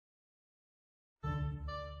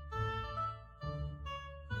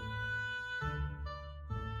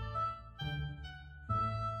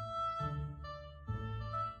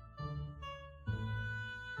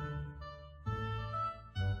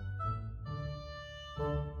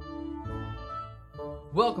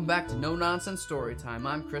Welcome back to No Nonsense Storytime.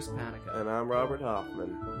 I'm Chris Panica. And I'm Robert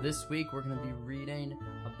Hoffman. This week we're going to be reading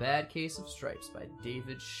A Bad Case of Stripes by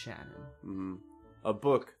David Shannon. Mm-hmm. A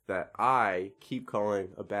book that I keep calling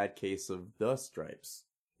A Bad Case of the Stripes.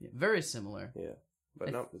 Yeah, very similar. Yeah,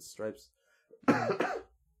 but no, it's Stripes.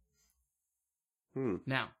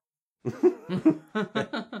 Now.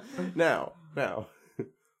 Now.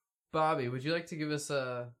 Bobby, would you like to give us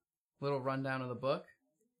a little rundown of the book?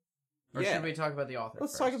 Or should we talk about the author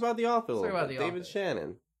Let's first? talk about the author. Let's talk about the David author.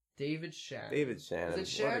 Shannon. David Shannon. David Shannon.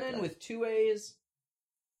 Is it What a Shannon guy. with two A's?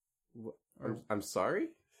 I'm sorry?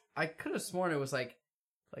 I could have sworn it was like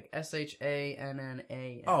Shanna.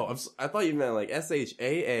 Oh, I thought you meant like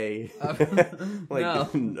SHAA.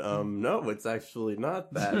 No, it's actually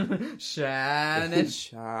not that. Shannon.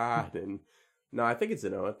 Shannon. No, I think it's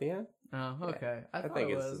an O at the end. Oh, okay. I thought think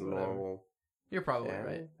it it's was, normal. You're probably Yeah,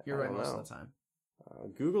 right. You're I right don't most know. of the time.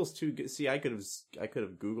 Google's too good. See, I could have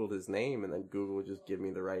Googled his name, and then Google would just give me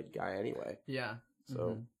the right guy anyway. Yeah.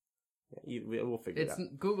 So we'll figure it out.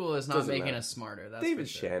 Google is not Doesn't making matter. us smarter. That's David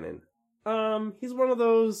for sure. Shannon. He's one of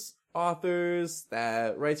those authors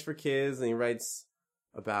that writes for kids, and he writes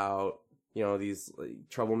about these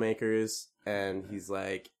troublemakers, and he's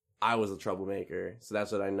like, I was a troublemaker, so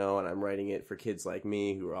that's what I know, and I'm writing it for kids like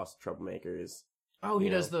me who are also troublemakers. Oh, he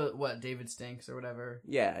does the David Stinks or whatever.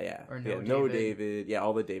 Yeah. Or No David. Yeah,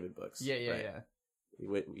 all the David books. Yeah.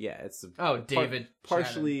 Yeah, it's David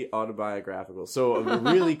partially autobiographical. So a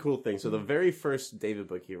really cool thing. So the very first David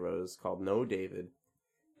book he wrote is called No David,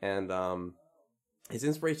 and his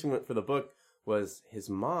inspiration for the book was his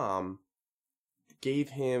mom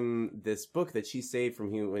gave him this book that she saved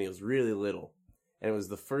from him when he was really little, and it was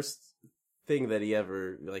the first thing that he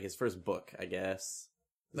ever his first book, I guess.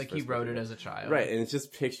 Like he wrote it as a child. Right, and it's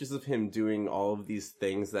just pictures of him doing all of these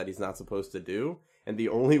things that he's not supposed to do. And the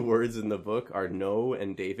only words in the book are no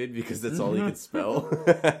and David because that's all he could spell.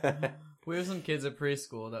 We have some kids at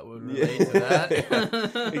preschool that would relate to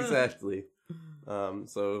that. Exactly.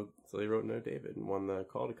 So he wrote No David and won the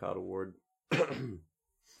Caldecott Award.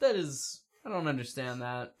 That is... I don't understand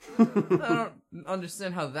that. I don't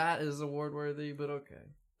understand how that is award worthy, but okay.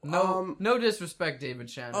 No disrespect, David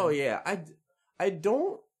Shannon. Oh yeah, I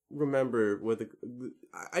don't remember what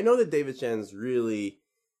I know that David Shannon's really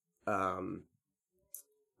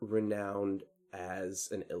renowned as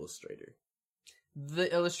an illustrator.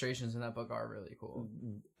 The illustrations in that book are really cool.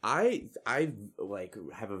 I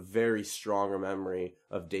have a very strong memory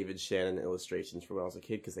of David Shannon illustrations from when I was a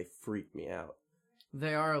kid because they freaked me out.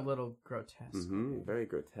 They are a little grotesque. Very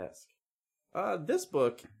grotesque. This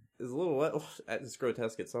book is a little it's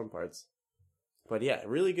grotesque at some parts, but yeah,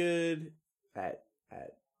 really good at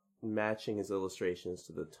matching his illustrations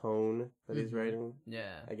to the tone that he's writing.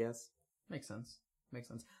 Yeah, I guess makes sense.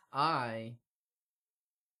 I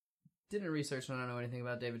didn't research and I don't know anything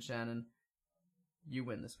about David Shannon. You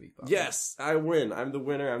win this week, Bob. Yes, I win. I'm the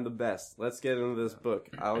winner. I'm the best. Let's get into this book.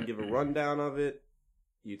 I'll give a rundown of it.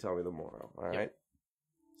 You tell me the moral. All right.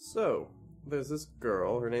 So there's this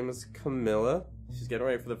girl. Her name is Camilla. She's getting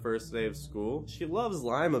ready for the first day of school. She loves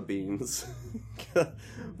lima beans.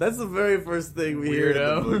 That's the very first thing we hear in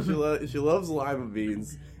the book. She loves lima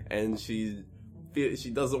beans, and she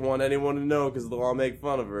doesn't want anyone to know because they'll all make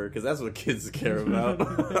fun of her, because that's what kids care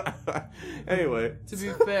about. Anyway. To be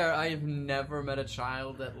fair, I have never met a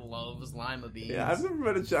child that loves lima beans. Yeah, I've never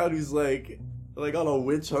met a child who's like on a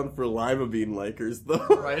witch hunt for lima bean likers, though.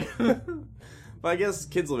 Right. But I guess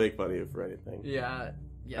kids will make fun of you for anything. Yeah,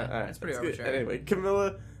 it's pretty arbitrary. Good. Anyway,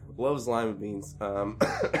 Camilla loves lima beans,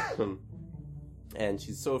 and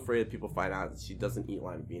she's so afraid that people find out that she doesn't eat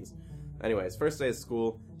lima beans. Anyways, first day of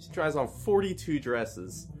school, she tries on 42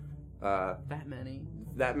 dresses. That many?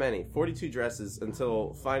 That many. 42 dresses,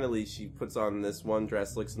 until finally she puts on this one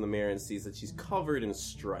dress, looks in the mirror, and sees that she's covered in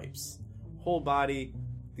stripes. Whole body,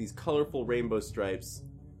 these colorful rainbow stripes.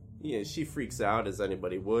 She freaks out, as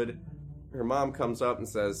anybody would. Her mom comes up and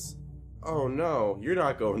says, "Oh no, you're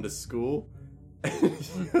not going to school." And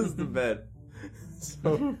she goes to bed.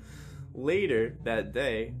 So later that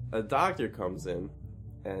day, a doctor comes in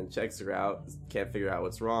and checks her out, can't figure out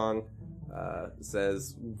what's wrong,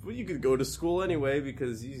 says, well, you could go to school anyway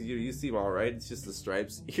because you seem alright, it's just the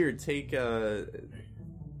stripes. Here, take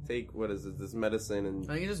what is it, this medicine, and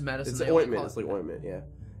I think it's just medicine. it's ointment, it's like ointment, yeah.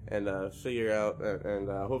 And figure out, and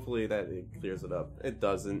hopefully that it clears it up. It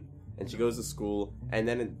doesn't. And she goes to school, and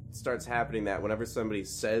then it starts happening that whenever somebody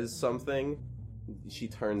says something, she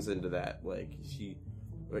turns into that. And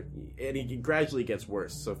it gradually gets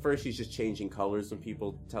worse. So first she's just changing colors when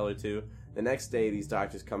people tell her to. The next day, these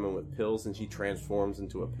doctors come in with pills, and she transforms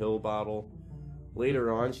into a pill bottle.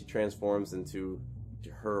 Later on, she transforms into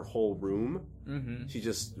her whole room. Mm-hmm. She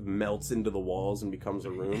just melts into the walls and becomes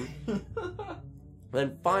a room.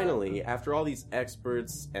 Then finally, after all these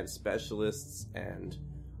experts and specialists and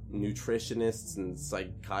nutritionists and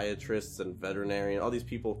psychiatrists and veterinarian, all these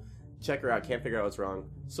people check her out, can't figure out what's wrong.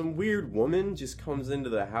 Some weird woman just comes into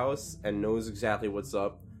the house and knows exactly what's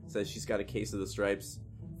up, says she's got a case of the stripes,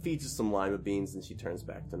 feeds her some lima beans, and she turns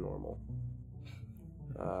back to normal.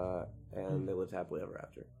 And they lived happily ever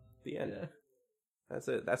after. The end. Yeah. That's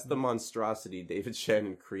it. That's the monstrosity David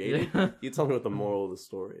Shannon created. Yeah. You tell me what the moral of the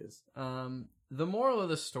story is. The moral of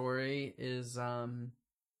the story is,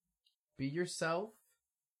 be yourself.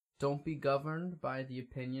 Don't be governed by the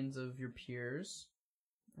opinions of your peers.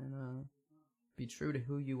 And, be true to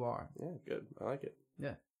who you are. Yeah, good. I like it.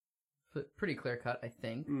 Yeah. Pretty clear cut, I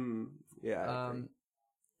think. Yeah, I agree.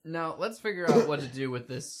 Now, let's figure out what to do with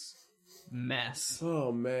this mess.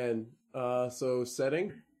 Oh, man. So,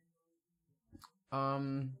 setting?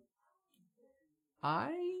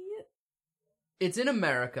 It's in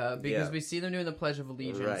America because we see them doing the Pledge of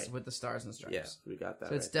Allegiance with the stars and stripes. Yeah, we got that.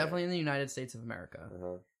 So it's definitely in the United States of America.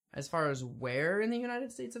 Uh-huh. As far as where in the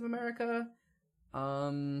United States of America,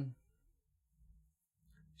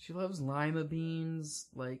 she loves lima beans.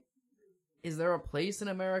 Like, is there a place in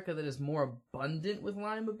America that is more abundant with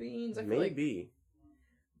lima beans? I feel Maybe.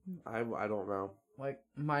 I don't know. Like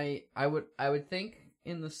I would think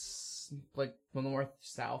in the the more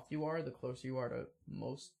south you are, the closer you are to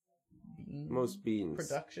most beans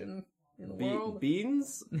production in the world.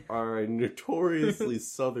 Beans are a notoriously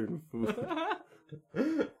southern food.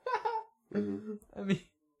 Mm-hmm. I mean,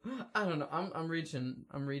 I don't know. I'm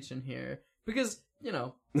reaching here because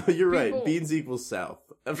No, you're right. Beans equals south.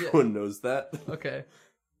 Everyone knows that. Okay.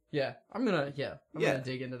 Yeah, I'm gonna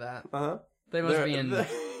dig into that. They must be in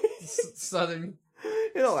southern.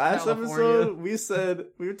 Last episode we said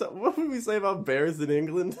what did we say about bears in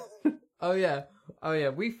England? Oh yeah.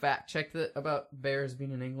 We fact checked it about bears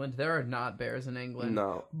being in England. There are not bears in England.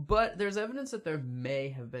 No, but there's evidence that there may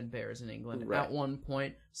have been bears in England at one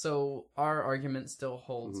point. So our argument still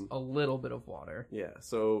holds a little bit of water. Yeah.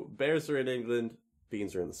 So bears are in England.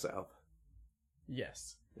 Beans are in the south.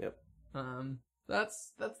 Yes. Yep.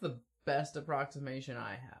 That's the best approximation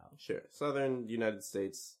I have. Sure. Southern United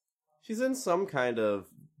States. She's in some kind of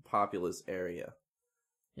populous area.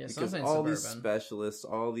 Yeah, because all suburban. These specialists,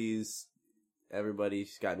 everybody,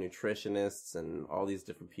 she's got nutritionists and all these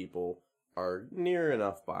different people are near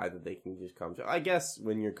enough by that they can just come to. I guess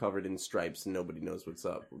when you're covered in stripes and nobody knows what's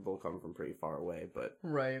up, they'll come from pretty far away, but...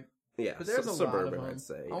 Right. Yeah, but there's a suburban, lot of them. I'd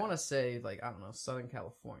say. I want to say, I don't know, Southern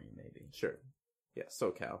California, maybe. Sure. Yeah,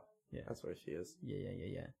 SoCal. Yeah. That's where she is.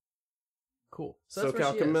 Yeah. Cool. So that's SoCal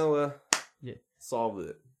where she Camilla. Yeah. Solved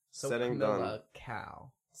it. Setting done.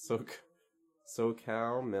 Cal.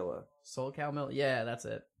 SoCal Milla. SoCal Milla. Yeah, that's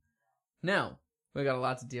it. Now, we got a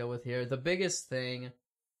lot to deal with here. The biggest thing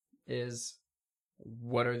is,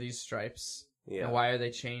 what are these stripes? Yeah. And why are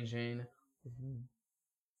they changing?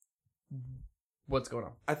 What's going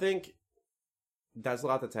on? I think that's a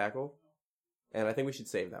lot to tackle, and I think we should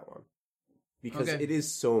save that one. Because it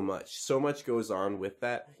is so much. So much goes on with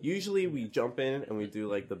that. Usually we jump in and we do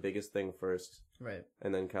the biggest thing first. Right.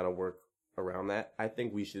 And then kind of work around that. I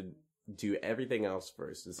think we should do everything else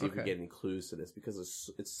first and see if we get any clues to this, because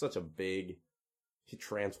it's such a big... She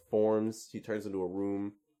transforms. She turns into a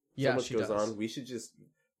room. So much goes on. We should just...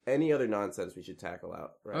 Any other nonsense we should tackle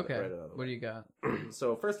out. Right out of the way. What do you got?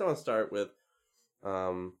 So first I want to start with...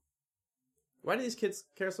 why do these kids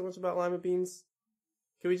care so much about lima beans?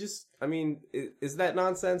 Can we just... I mean, is that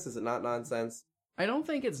nonsense? Is it not nonsense? I don't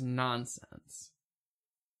think it's nonsense.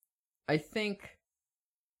 I think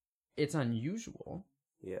it's unusual.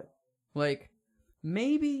 Yeah.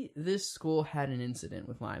 Maybe this school had an incident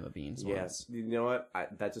with lima beans once. You know what?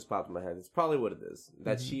 That just popped in my head. It's probably what it is.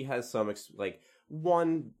 That she has some...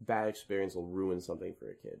 one bad experience will ruin something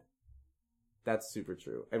for a kid. That's super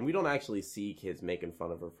true. And we don't actually see kids making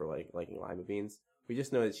fun of her for, liking lima beans. We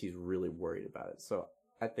just know that she's really worried about it. So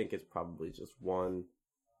I think it's probably just one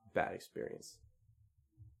bad experience.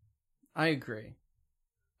 I agree.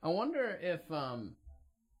 I wonder if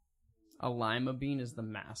a lima bean is the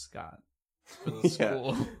mascot for the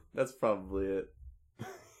school. That's probably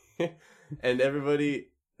it. And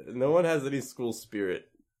no one has any school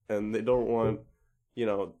spirit. And they don't want,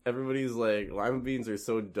 everybody's like, lima beans are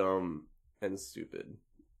so dumb and stupid.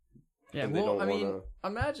 Yeah,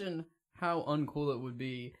 imagine how uncool it would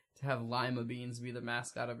be to have lima beans be the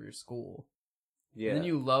mascot of your school. Yeah. And then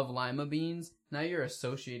you love lima beans. Now you're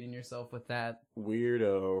associating yourself with that.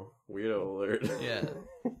 Weirdo alert. Yeah.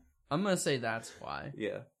 I'm gonna say that's why.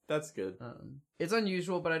 Yeah. That's good. It's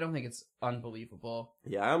unusual, but I don't think it's unbelievable.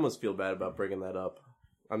 Yeah, I almost feel bad about bringing that up.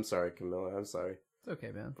 I'm sorry, Camilla. I'm sorry. It's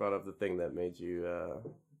okay, man. Brought up the thing that made you,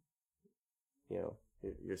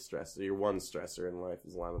 your stress. Your one stressor in life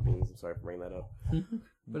is lima beans. I'm sorry for bringing that up.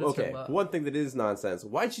 But it's okay, one thing that is nonsense.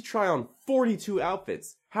 Why'd she try on 42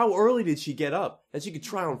 outfits? How early did she get up that she could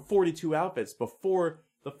try on 42 outfits before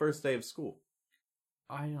the first day of school?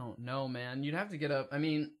 I don't know, man. You'd have to get up. I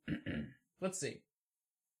mean, let's see.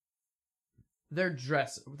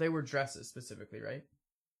 They were dresses specifically, right?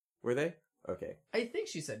 Were they? Okay. I think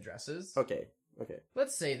she said dresses. Okay.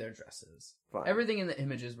 Let's say they're dresses. Fine. Everything in the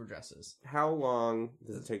images were dresses. How long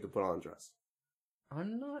does it take to put on a dress?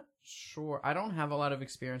 I'm not sure. I don't have a lot of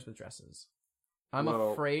experience with dresses. I'm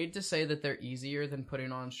Well, afraid to say that they're easier than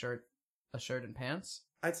putting on a shirt and pants.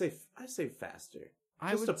 I'd say faster.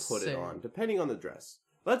 I Just would to put say, it on, depending on the dress.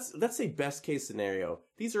 Let's say best case scenario.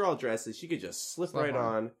 These are all dresses. She could just slip right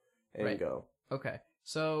on and Right. go. Okay,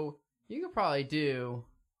 so you could probably do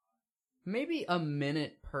maybe a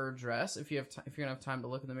minute per dress if you have if you're gonna have time to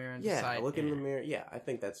look in the mirror and decide. Yeah, look in the mirror. Yeah, I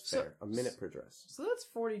think that's So- fair. A minute per dress. So that's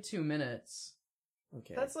 42 minutes.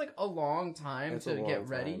 Okay. That's like a long time That's a to long get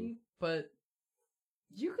ready, time. but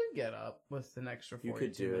you could get up with an extra 42 You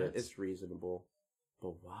could do minutes. it. It's reasonable.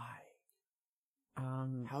 But why?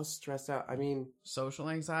 Um, How stressed out? I mean, social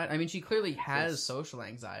anxiety. I mean, she clearly has Yes. social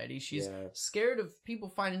anxiety. She's Yeah. scared of people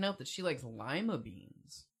finding out that she likes lima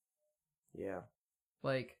beans. yeah.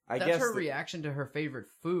 Like, I that's guess her the- reaction to her favorite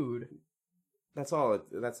food. That's all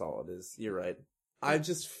it is. You're right. I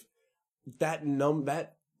just that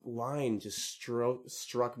line just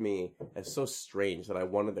struck me as so strange that I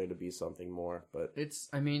wanted there to be something more, but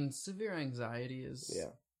I mean, severe anxiety is.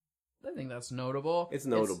 yeah. I think that's notable. It's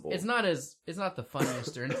notable. It's not the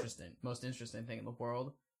funniest or most interesting thing in the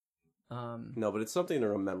world. No, but it's something to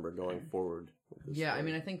remember going forward. with this Yeah, I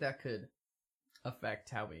story. mean, I think that could affect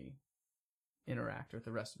how we interact with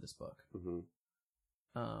the rest of this book. Mhm.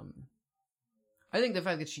 I think the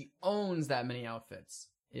fact that she owns that many outfits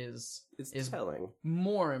is It's telling.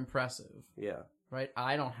 more impressive, Yeah. right?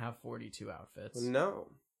 I don't have 42 outfits.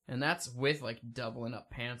 No. And that's with like doubling up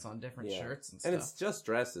pants on different Yeah. shirts and And stuff. it's just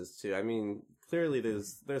dresses too. I mean, clearly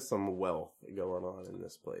there's some wealth going on in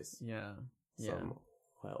this place. Yeah. Yeah. Some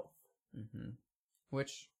wealth.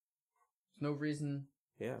 Which there's no reason.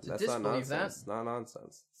 Yeah, To that's not disbelieve nonsense. Not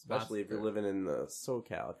nonsense. Especially if you're good. living in the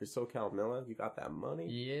SoCal. If you're SoCal Milla, you got that money.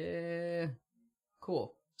 Yeah.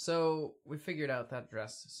 Cool. So we figured out that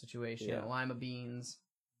dress situation. Yeah. Lima beans.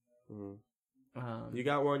 Mhm. Um, You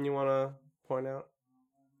got one you want to point out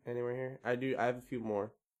anywhere here? I do. I have a few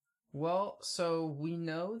more. Well, so we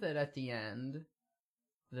know that at the end,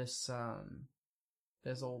 this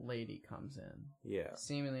old lady comes in, Yeah.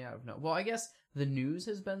 seemingly out of nowhere. Well, I guess the news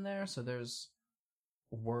has been there, so there's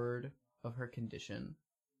word of her condition.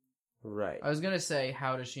 Right. I was gonna say,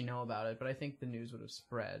 how does she know about it? But I think the news would have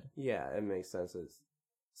spread. Yeah, it makes sense.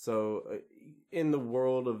 So, in the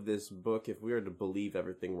world of this book, if we were to believe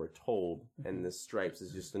everything we're told, and this Stripes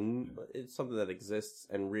is just it's something that exists,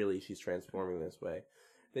 and really she's transforming this way,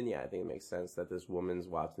 then yeah, I think it makes sense that this woman's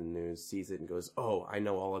watching the news, sees it, and goes, "Oh, I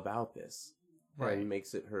know all about this," Right. and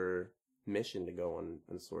makes it her mission to go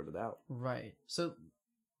and sort it out. Right. So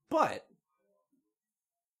But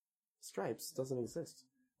Stripes doesn't exist.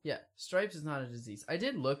 yeah, stripes is not a disease. I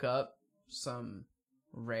did look up some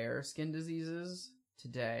rare skin diseases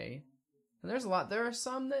today, and there's a lot. There are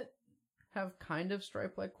some that have kind of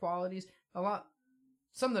stripe-like qualities.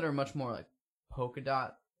 Some that are much more like polka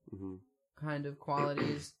dot Hmm. kind of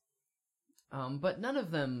qualities. But none of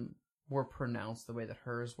them were pronounced the way that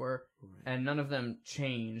hers were, and none of them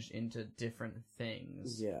changed into different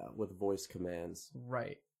things. Yeah, with voice commands.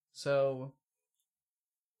 Right. So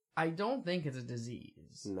I don't think it's a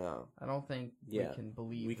disease. No. I don't think Yeah, we can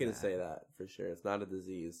believe We can that. say that for sure. It's not a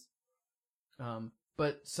disease.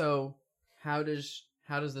 But so how does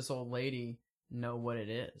this old lady know what it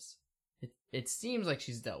is? It seems like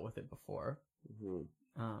she's dealt with it before. Hmm.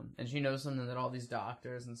 And she knows something that all these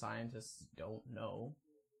doctors and scientists don't know.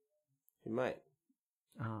 She might.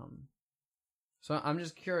 So I'm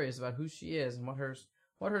just curious about who she is and what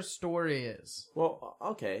her story is. Well,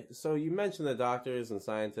 okay. So you mentioned the doctors and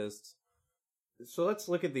scientists. So let's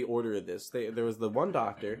look at the order of this. There was the one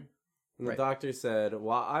doctor, and the Right. doctor said,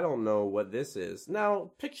 "Well, I don't know what this is."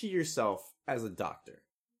 Now, picture yourself as a doctor,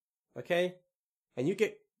 okay? And you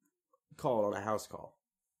get called on a house call.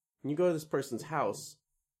 And you go to this person's house,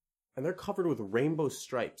 and they're covered with rainbow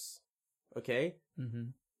stripes, okay? Mm-hmm.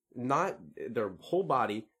 Not their whole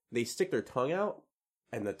body. They stick their tongue out,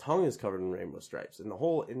 and the tongue is covered in rainbow stripes, and the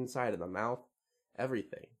whole inside of the mouth,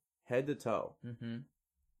 everything, head to toe. Mm-hmm.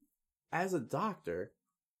 as a doctor,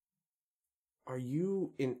 are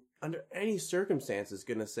you under any circumstances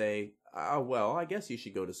gonna say, well, I guess you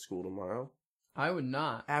should go to school tomorrow? I would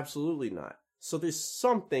not. Absolutely not. So there's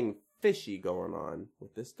something fishy going on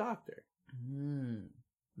with this doctor.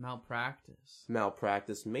 Malpractice.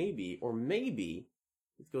 Malpractice, maybe, or maybe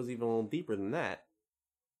it goes even a little deeper than that.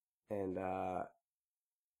 And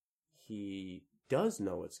he does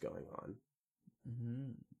know what's going on.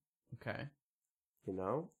 Okay. You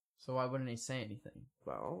know? So why wouldn't he say anything?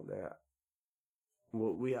 Well,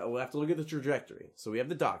 we'll have to look at the trajectory. So we have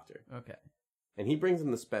the doctor. Okay. And he brings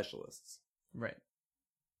in the specialists. Right.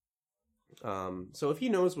 So if he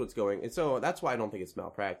knows what's going, and so that's why I don't think it's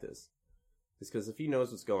malpractice. It's because if he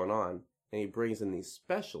knows what's going on and he brings in these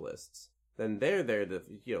specialists, then they're there to,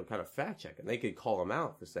 kind of fact check, and they could call him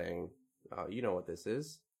out for saying, you know what this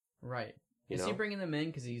is. Right. You Is know? he bringing them in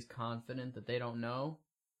because he's confident that they don't know?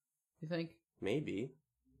 You think? Maybe.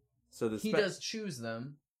 So He does choose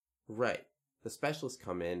them. Right. The specialists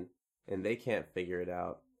come in and they can't figure it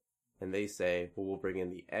out. And they say, well, we'll bring in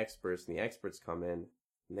the experts, and the experts come in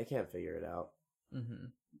and they can't figure it out. Mm-hmm.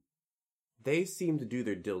 They seem to do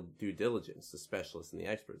their due diligence, the specialists and the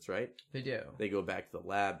experts, right? They do. They go back to the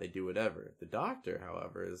lab, they do whatever. The doctor,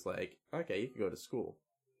 however, is like, okay, you can go to school.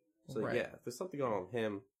 So Right. yeah, if there's something going on with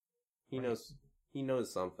him, he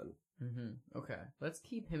knows something. Mm-hmm. Okay. Let's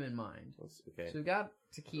keep him in mind. Okay. So we got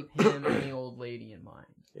to keep him and the old lady in mind.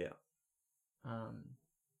 Yeah.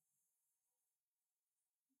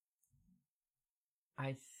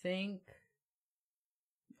 I think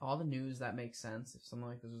all the news, that makes sense if something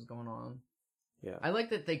like this was going on. Yeah. I like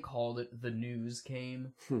that they called it The News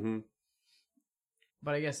Came.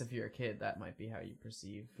 But I guess if you're a kid, that might be how you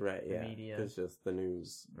perceive right, the yeah. media. It's just the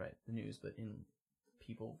news. Right, the news, but in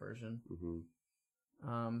people version.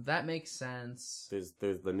 Mm-hmm. That makes sense. There's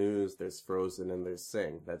the news, there's Frozen, and there's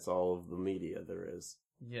Sing. That's all of the media there is.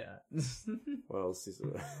 Yeah. What else is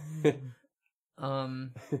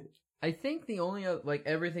I think the only,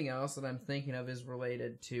 everything else that I'm thinking of is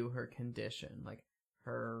related to her condition. Like,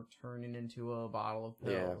 her turning into a bottle of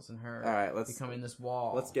pills and her all right, let's becoming this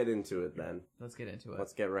wall. Let's get into it then. Let's get into it.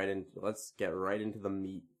 Let's get right into the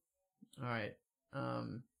meat. All right.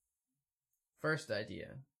 First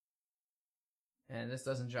idea. And this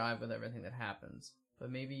doesn't jive with everything that happens, but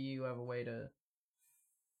maybe you have a way to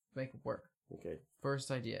make it work. Okay. First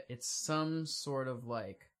idea. It's some sort of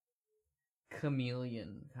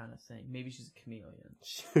chameleon kind of thing. Maybe she's a chameleon.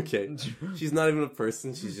 Okay. She's not even a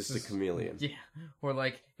person, she's just a chameleon. Yeah.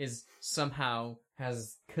 Or is somehow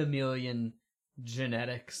has chameleon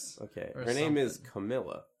genetics. Okay. Or Her name is something.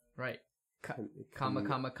 Camilla. Right. Camilla,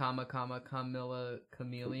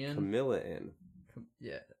 chameleon. Camilla-in.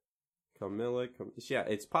 Yeah. Camilla. Yeah,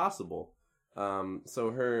 it's possible.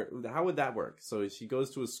 So how would that work? So she goes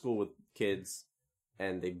to a school with kids,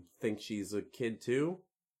 and they think she's a kid too?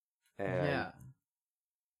 And yeah.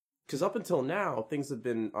 Because up until now, things have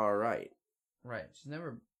been alright. Right. She's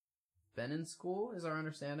never been in school, is our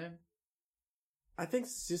understanding? I think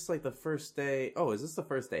it's just the first day. Oh, is this the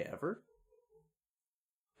first day ever?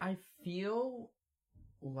 I feel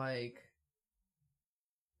like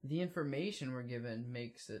the information we're given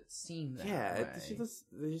makes it seem that way.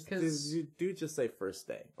 They do just say first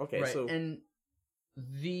day. Okay, right. so... And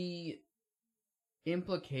the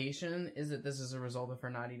implication is that this is a result of her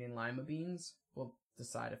not eating lima beans. We'll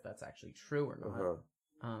decide if that's actually true or not.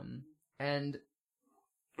 And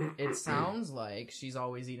it sounds like she's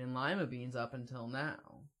always eaten lima beans up until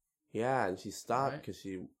now. Yeah, and she stopped because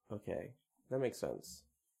she... Okay, that makes sense.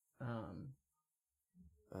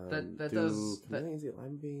 Chameleons eat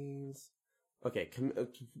lima beans? Okay,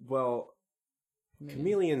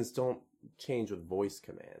 chameleons don't change with voice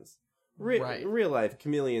commands. Right. In real life,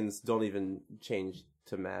 chameleons don't even change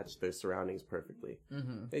to match their surroundings perfectly.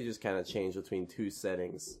 Mm-hmm. They just kind of change between two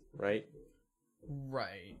settings, right?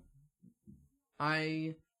 Right.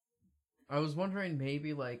 I was wondering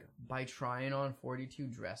maybe by trying on 42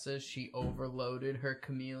 dresses, she overloaded her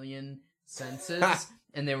chameleon senses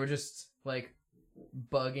and they were just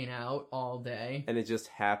bugging out all day. And it just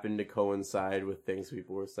happened to coincide with things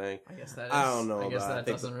people were saying. I guess that is. I don't know. I guess that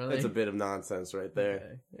doesn't really. It's a bit of nonsense right there.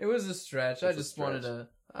 Okay. It was a stretch. I wanted to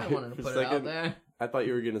put it out there. I thought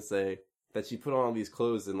you were gonna say that she put on all these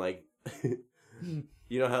clothes and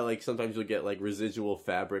you know how sometimes you'll get residual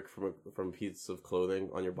fabric from pieces of clothing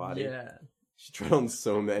on your body. Yeah. She tried on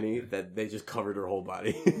so many that they just covered her whole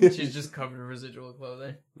body. She's just covered in residual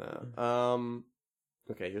clothing. No.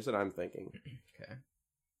 Okay, here's what I'm thinking. Okay.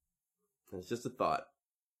 It's just a thought.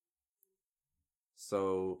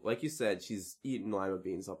 So, like you said, she's eaten lima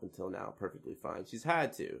beans up until now perfectly fine. She's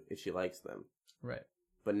had to, if she likes them. Right.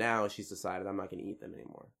 But now she's decided I'm not going to eat them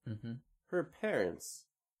anymore. Mm-hmm. Her parents,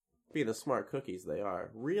 being the smart cookies they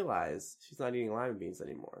are, realize she's not eating lima beans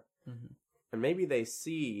anymore. Mm-hmm. And maybe they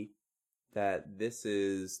see that this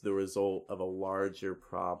is the result of a larger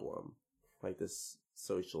problem, like this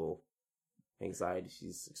social anxiety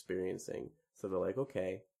she's experiencing. So they're like,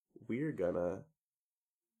 okay, we're gonna,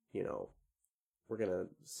 we're gonna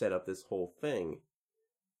set up this whole thing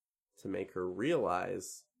to make her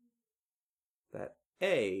realize that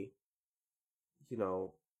A,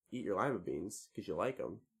 eat your lima beans because you like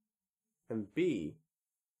them, and B,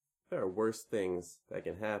 there are worse things that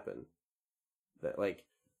can happen. That like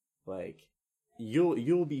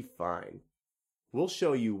you'll be fine. We'll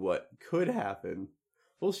show you what could happen.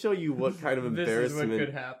 We'll show you what kind of embarrassment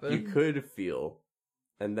could happen. you could feel,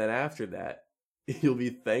 and then after that, you'll be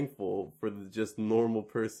thankful for the just normal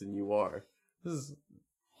person you are. This is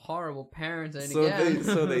horrible parenting So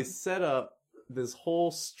again. they set up this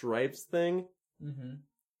whole stripes thing, mm-hmm.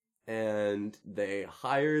 and they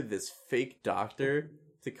hire this fake doctor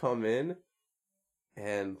to come in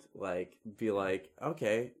and be like,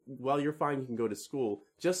 okay, well, you're fine, you can go to school,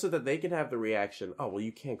 just so that they can have the reaction, oh, well,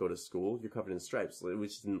 you can't go to school, you're covered in stripes,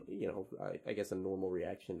 which is, I guess a normal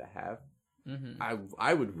reaction to have. Mm-hmm.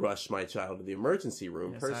 I would rush my child to the emergency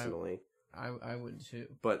room, Yes, personally. I would too.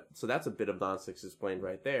 But, so that's a bit of nonsense explained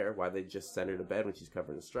right there, why they just send her to bed when she's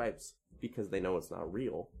covered in stripes, because they know it's not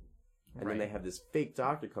real. And then they have this fake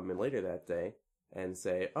doctor come in later that day and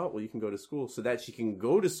say, oh, well, you can go to school, so that she can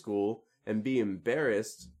go to school and be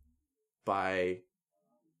embarrassed by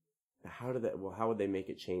how would they make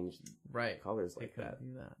it change colors like that?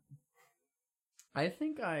 Do that. I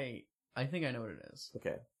think I know what it is.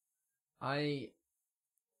 Okay. I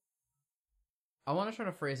want to try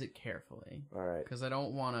to phrase it carefully. All right. Because I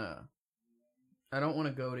don't want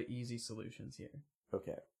to go to easy solutions here.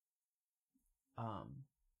 Okay.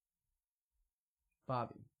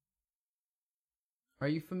 Bobby, are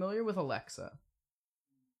you familiar with Alexa?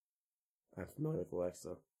 I'm familiar with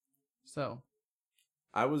Alexa. So,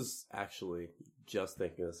 I was actually just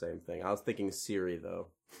thinking the same thing. I was thinking Siri, though.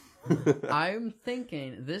 I'm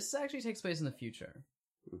thinking this actually takes place in the future.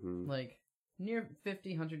 Mm-hmm. Like, near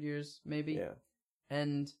 50, 100 years, maybe. Yeah.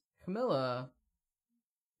 And Camilla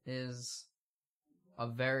is a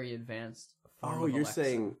very advanced form of you're Alexa.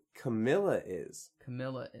 saying Camilla is?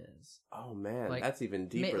 Camilla is. Oh, man. That's even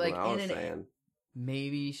deeper like than I was saying.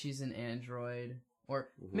 Maybe she's an android.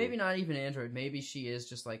 Or Mm-hmm. maybe not even android. Maybe she is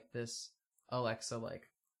just like this Alexa,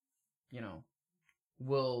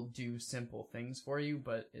 will do simple things for you,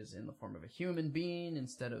 but is in the form of a human being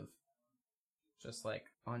instead of just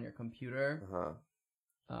on your computer.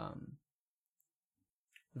 Uh-huh.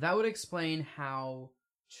 That would explain how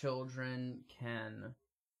children can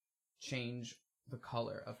change the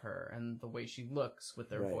color of her and the way she looks with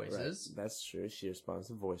their voices. Right. That's true. She responds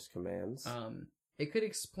to voice commands. It could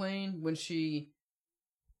explain when she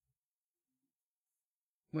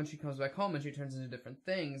comes back home and she turns into different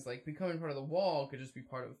things, becoming part of the wall could just be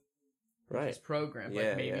part of this program.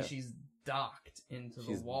 Yeah, maybe she's docked into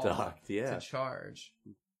the wall to charge.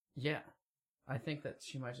 Yeah. I think that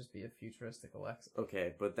she might just be a futuristic Alexa.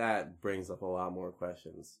 Okay, but that brings up a lot more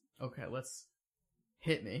questions. Okay, let's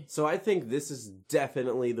hit me. So I think this is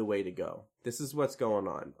definitely the way to go. This is what's going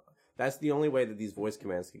on. That's the only way that these voice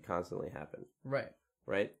commands can constantly happen. Right.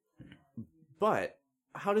 Right? But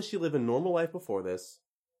how does she live a normal life before this?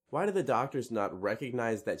 Why do the doctors not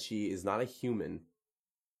recognize that she is not a human?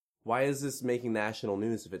 Why is this making national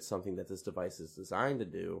news if it's something that this device is designed to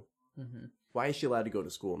do? Mm-hmm. Why is she allowed to go to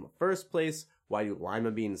school in the first place? Why do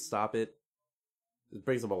lima beans stop it? This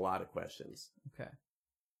brings up a lot of questions. Okay.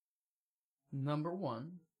 Number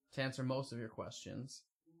one, to answer most of your questions,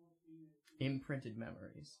 imprinted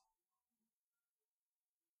memories.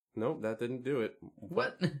 Nope, that didn't do it.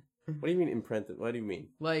 What? What do you mean imprinted? What do you mean?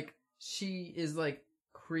 She is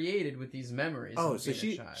created with these memories. Oh, so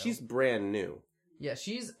she's brand new. Yeah,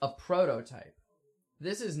 she's a prototype.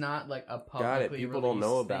 This is not a publicly Got it. People don't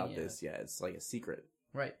know about yet. this yet. It's a secret.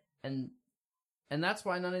 Right. And that's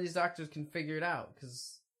why none of these doctors can figure it out,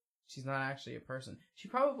 because she's not actually a person. She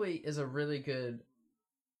probably is a really good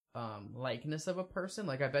likeness of a person.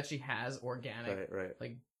 I bet she has organic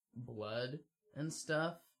blood and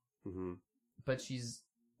stuff. Mm-hmm. But she's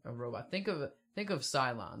a robot. Think of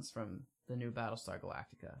Cylons from the new Battlestar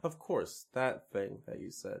Galactica. Of course, that thing that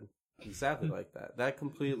you said. Exactly like that. That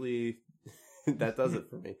completely... that does it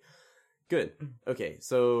for me. Good. Okay,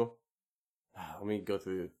 so... let me go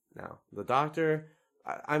through now. The doctor...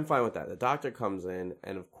 I'm fine with that. The doctor comes in,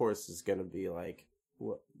 and of course is gonna be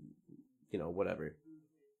whatever.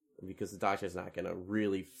 because the doctor's not going to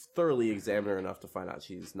really thoroughly examine her enough to find out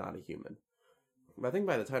she's not a human. But I think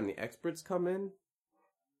by the time the experts come in,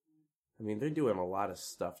 I mean, they're doing a lot of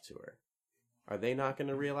stuff to her. Are they not going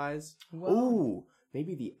to realize? Well, Ooh,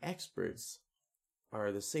 maybe the experts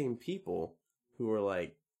are the same people who are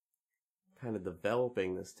like kind of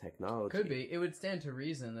developing this technology. could be. It would stand to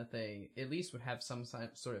reason that they at least would have some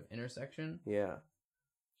sort of intersection. Yeah.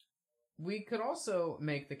 We could also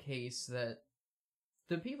make the case that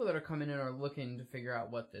the people that are coming in are looking to figure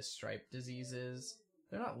out what this stripe disease is.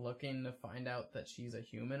 They're not looking to find out that she's a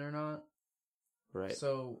human or not. Right.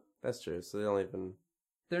 So That's true. So they don't even...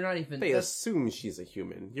 they're not even... They assume she's a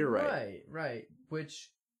human. You're right. Right.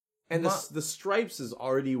 Which... And the stripes is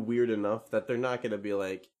already weird enough that they're not going to be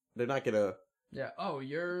like... They're not going to... Yeah,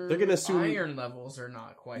 they're gonna assume... iron levels are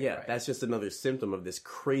not quite right. That's just another symptom of this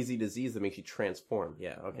crazy disease that makes you transform.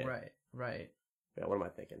 Yeah, okay. Right. Yeah, what am I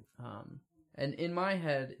thinking? And in my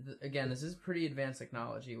head, again, this is pretty advanced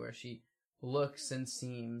technology where she looks and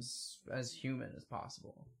seems as human as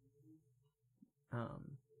possible.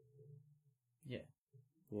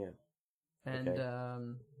 Yeah. And,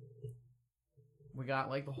 Okay. We got,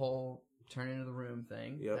 like, the whole turn into the room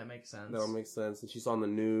thing. Yep. That makes sense. That makes sense. And she's on the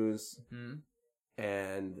news. Mm-hmm.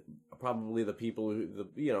 And probably the people who,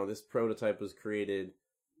 this prototype was created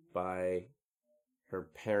by her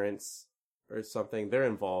parents or something. They're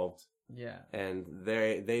involved. Yeah. And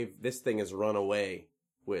this thing has run away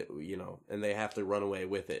with, and they have to run away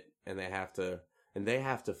with it. And they have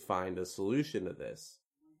to find a solution to this.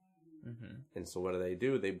 Mm-hmm. And so what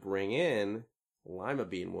do? They bring in Lima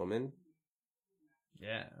Bean Woman.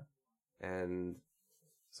 Yeah. And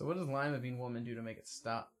so what does Lima Bean Woman do to make it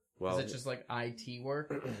stop? Well, is it just like IT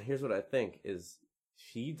work? Here's what I think is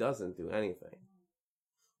she doesn't do anything.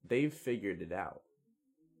 They've figured it out.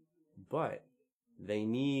 But they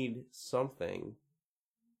need something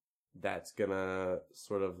that's gonna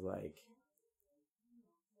sort of like...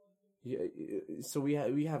 So we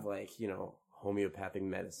have like, homeopathic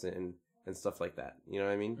medicine and stuff like that. You know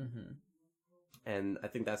what I mean? Mm-hmm. And I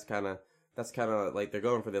think that's kind of like they're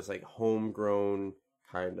going for this like homegrown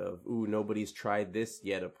kind of, nobody's tried this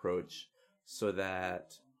yet approach, so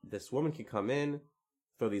that this woman can come in,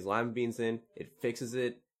 throw these lima beans in, it fixes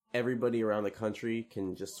it, everybody around the country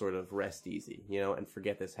can just sort of rest easy, and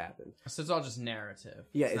forget this happened. So it's all just narrative.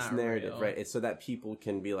 Yeah, it's narrative, real. right? It's so that people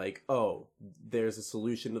can be like, oh, there's a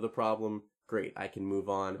solution to the problem, great, I can move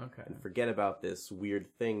on and forget about this weird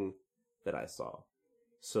thing that I saw,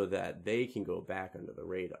 so that they can go back under the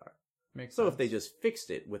radar. Makes so sense. If they just fixed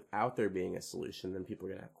it without there being a solution, then people are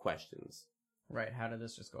going to have questions. Right, how did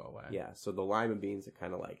this just go away? Yeah, so the lima beans are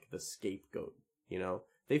kind of like the scapegoat,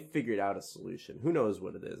 They figured out a solution. Who knows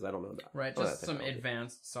what it is? I don't know that. Right, just some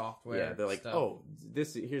advanced software. Yeah, they're like, stuff.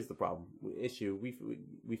 here's the problem. Issue,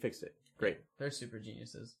 we fixed it. Great. Yeah, they're super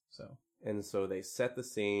geniuses, so. And so they set the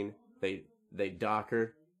scene, they dock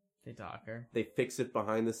her. They dock her. They fix it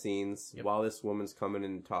behind the scenes while this woman's coming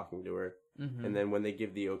in and talking to her. Mm-hmm. And then when they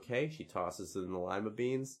give the okay, she tosses in the lima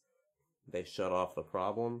beans. They shut off the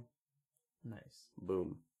problem. Nice.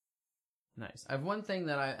 Boom. Nice. I have one thing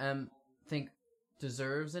that I think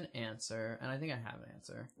deserves an answer, and I think I have an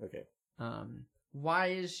answer. Okay. Why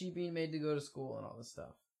is she being made to go to school and all this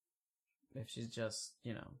stuff? If she's just,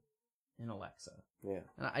 in Alexa. Yeah.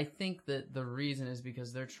 And I think that the reason is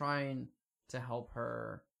because they're trying to help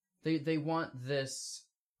her. They want this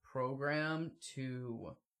program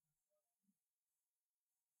to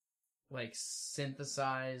like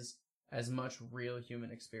synthesize as much real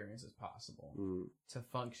human experience as possible to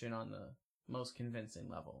function on the most convincing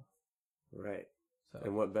level. Right. So,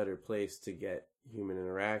 and what better place to get human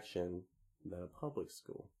interaction than a public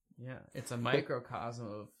school? Yeah, it's a microcosm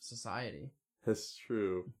of society. That's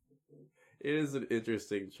true. It is an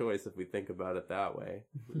interesting choice if we think about it that way.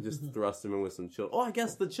 Just thrust them in with some children. Oh, I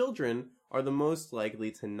guess the children are the most likely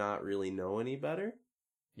to not really know any better.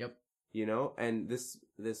 Yep. And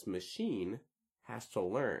this machine has to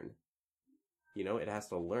learn. It has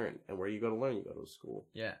to learn. And where you go to learn? You go to school.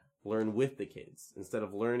 Yeah. Learn with the kids. Instead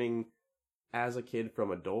of learning as a kid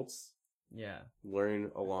from adults. Yeah. Learn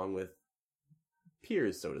along with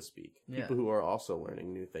peers, so to speak. Yeah. People who are also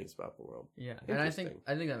learning new things about the world. Yeah. And I think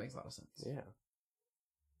that makes a lot of sense. Yeah.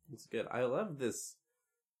 It's good. I love this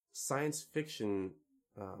science fiction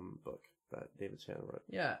book that David Shannon wrote.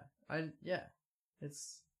 Yeah.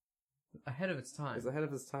 It's ahead of its time. It's ahead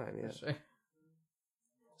of its time, yeah. Sure.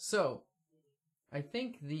 So, I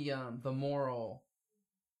think the moral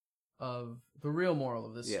of the real moral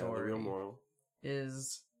of this story, the real moral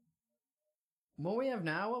is what we have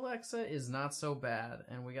now, Alexa, is not so bad,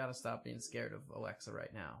 and we gotta stop being scared of Alexa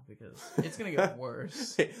right now because it's gonna get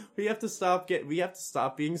worse. We have to stop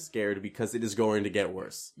being scared because it is going to get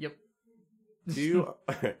worse. Yep. Do you?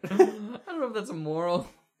 I don't know if that's a moral.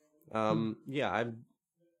 Yeah, I'm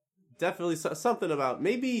definitely something about.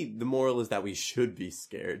 Maybe the moral is that we should be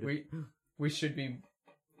scared. We should be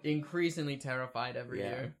increasingly terrified every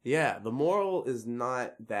year. Yeah, the moral is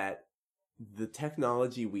not that the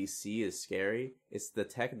technology we see is scary. It's the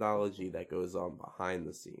technology that goes on behind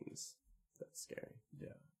the scenes that's scary.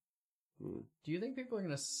 Yeah. Hmm. Do you think people are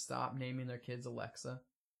gonna stop naming their kids Alexa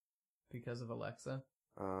because of Alexa?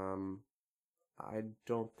 I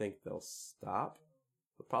don't think they'll stop.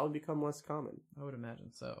 They'll probably become less common. I would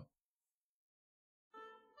imagine so.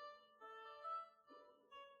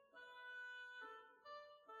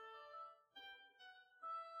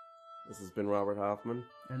 This has been Robert Hoffman.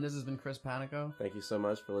 And this has been Chris Panico. Thank you so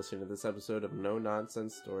much for listening to this episode of No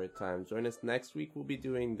Nonsense Storytime. Join us next week. We'll be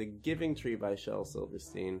doing The Giving Tree by Shel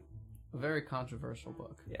Silverstein. A very controversial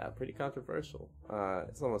book. Yeah, pretty controversial.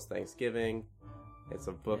 It's almost Thanksgiving. It's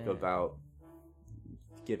a book about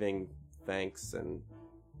giving thanks and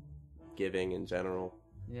giving in general.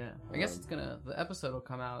 Yeah. I guess the episode will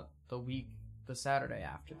come out the Saturday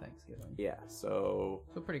after Thanksgiving. Yeah, so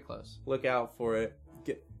pretty close. Look out for it.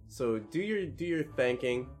 So do your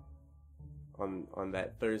thanking on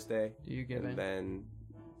that Thursday. Do your giving. And then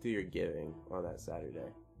do your giving on that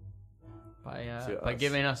Saturday. By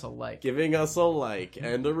giving us a like. Giving us a like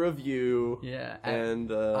and a review. Yeah. And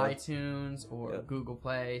iTunes or Google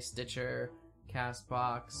Play, Stitcher,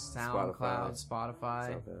 Castbox, SoundCloud,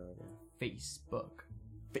 Spotify, Facebook.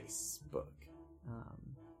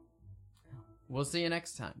 We'll see you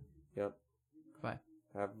next time. Yep. Bye.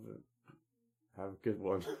 Have a good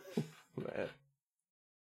one. Man.